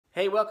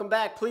Hey, welcome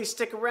back. Please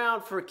stick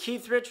around for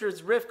Keith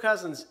Richards' Riff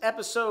Cousins,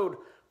 episode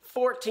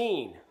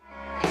 14.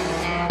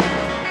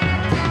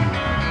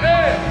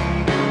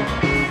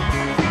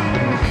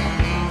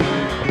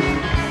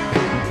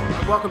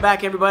 Welcome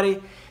back,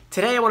 everybody.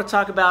 Today I want to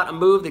talk about a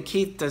move that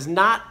Keith does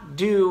not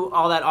do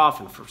all that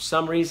often for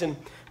some reason,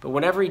 but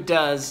whenever he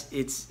does,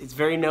 it's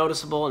very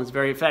noticeable and it's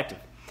very effective.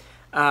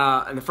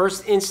 And the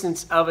first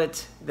instance of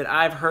it that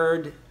I've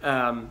heard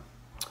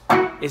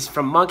is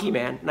from Monkey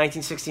Man,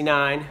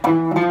 1969.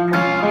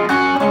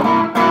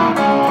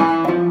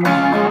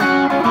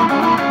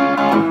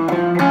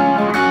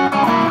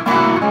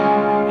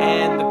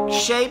 And the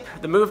shape,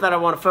 the move that I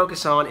want to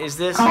focus on is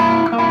this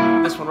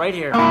one right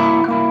here.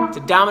 It's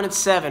a dominant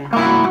 7.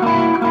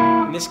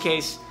 In this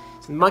case,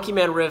 the Monkey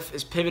Man riff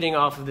is pivoting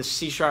off of the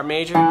C-sharp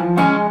major,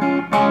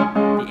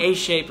 the A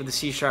shape of the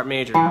C-sharp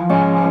major.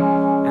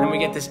 And then we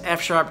get this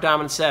F-sharp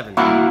dominant 7.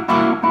 All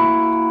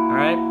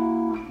right?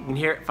 You can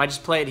hear, if I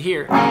just play it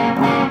here,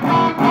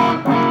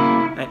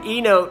 that E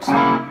note,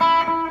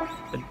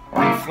 the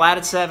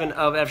flatted 7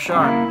 of F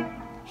sharp,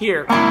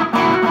 here,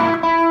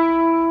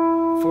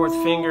 fourth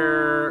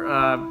finger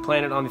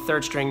planted on the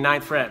 3rd string,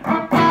 9th fret.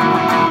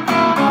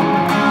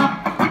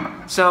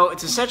 So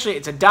it's essentially,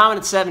 it's a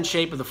dominant 7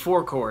 shape of the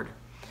 4 chord.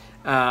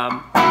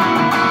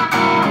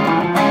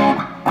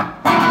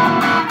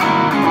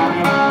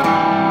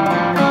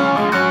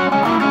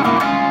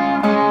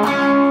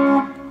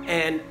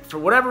 And for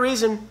whatever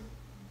reason,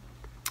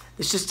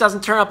 this just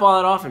doesn't turn up all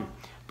that often.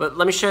 But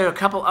let me show you a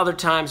couple other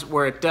times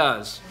where it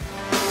does.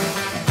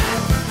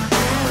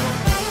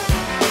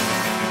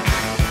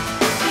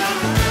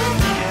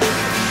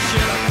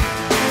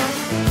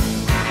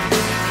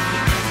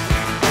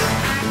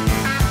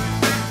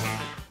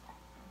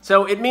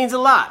 So it means a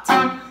lot.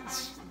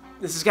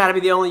 This has got to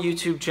be the only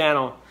YouTube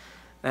channel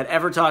that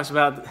ever talks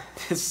about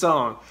this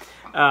song.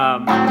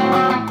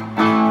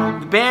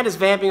 The band is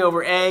vamping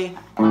over A,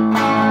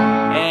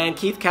 and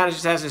Keith kind of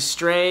just has a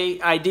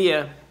stray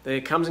idea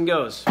that comes and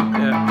goes.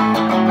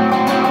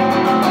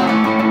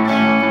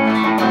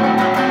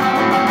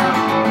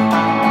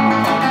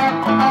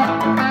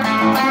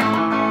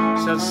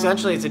 So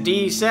essentially it's a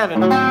D7.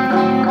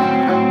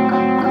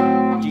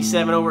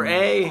 D7 over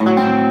A.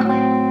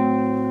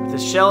 The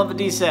shell of a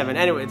D7.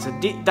 Anyway, it's a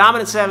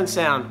dominant 7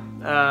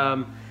 sound.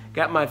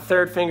 Got my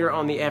 3rd finger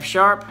on the F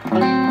sharp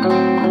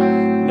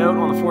note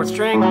on the 4th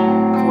string,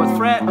 4th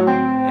fret,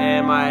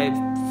 and my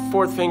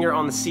 4th finger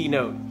on the C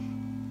note,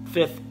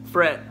 5th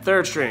fret,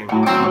 3rd string.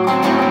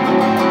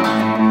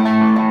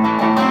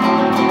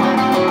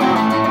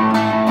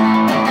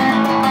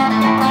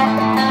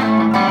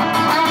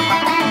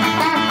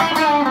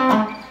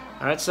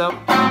 All right, so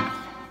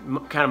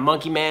kind of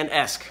Monkey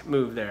Man-esque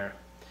move there.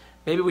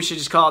 Maybe we should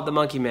just call it the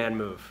Monkey Man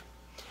move.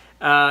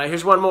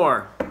 Here's one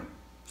more.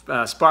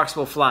 Sparks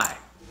Will Fly.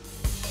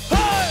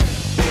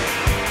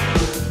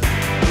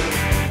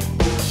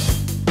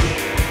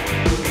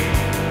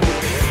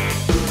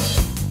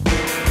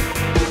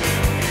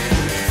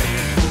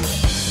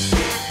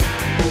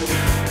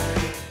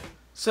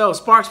 So,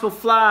 Sparks Will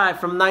Fly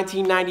from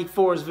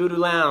 1994's Voodoo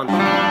Lounge.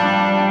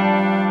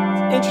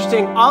 It's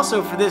interesting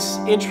also for this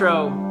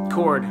intro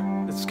chord.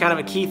 It's kind of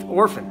a Keith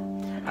orphan.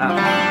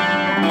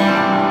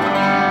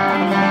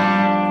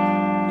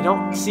 You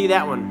don't see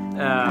that one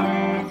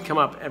come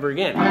up ever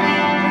again.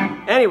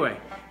 Anyway,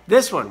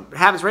 this one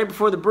happens right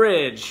before the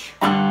bridge.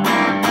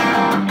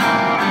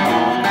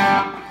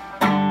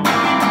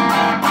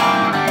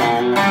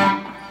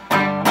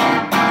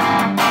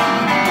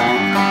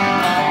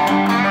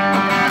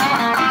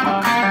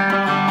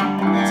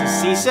 It's a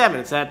C7.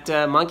 It's that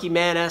Monkey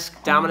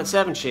Man-esque dominant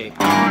 7 shape.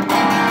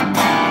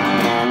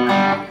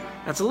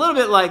 That's a little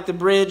bit like the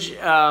bridge,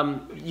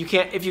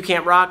 If You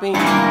Can't Rock Me.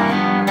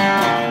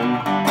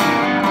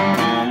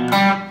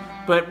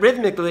 But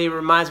rhythmically, it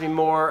reminds me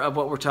more of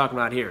what we're talking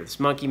about here. This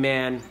Monkey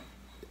Man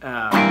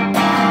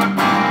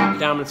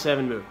dominant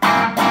 7 move.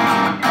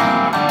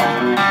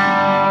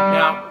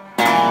 Now,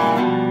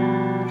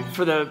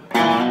 for the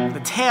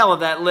tail of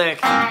that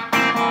lick,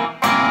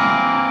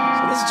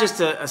 so this is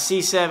just a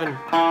C7,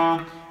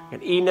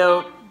 an E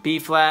note, B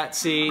flat,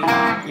 C. You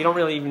don't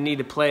really even need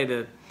to play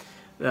the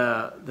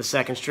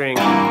 2nd string.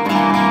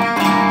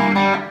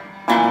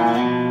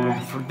 But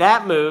for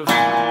that move,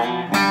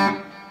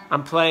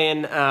 I'm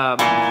playing,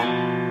 got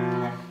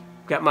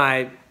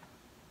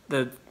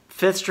the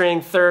 5th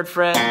string, 3rd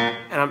fret,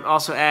 and I'm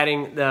also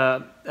adding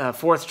the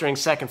 4th string,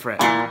 2nd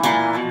fret.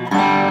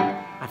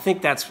 I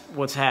think that's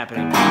what's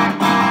happening.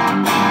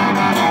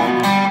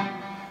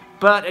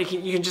 But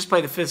you can just play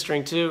the 5th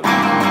string too.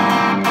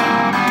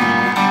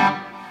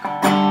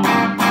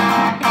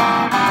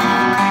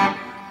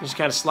 Just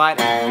kind of slide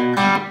it,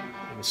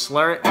 and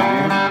slur it.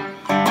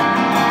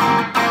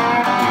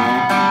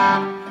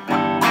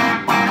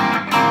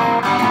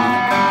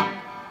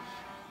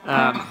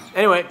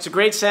 Anyway, it's a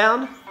great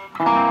sound.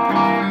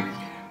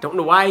 Don't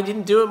know why he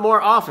didn't do it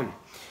more often.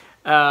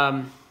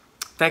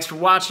 Thanks for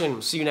watching.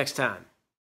 We'll see you next time.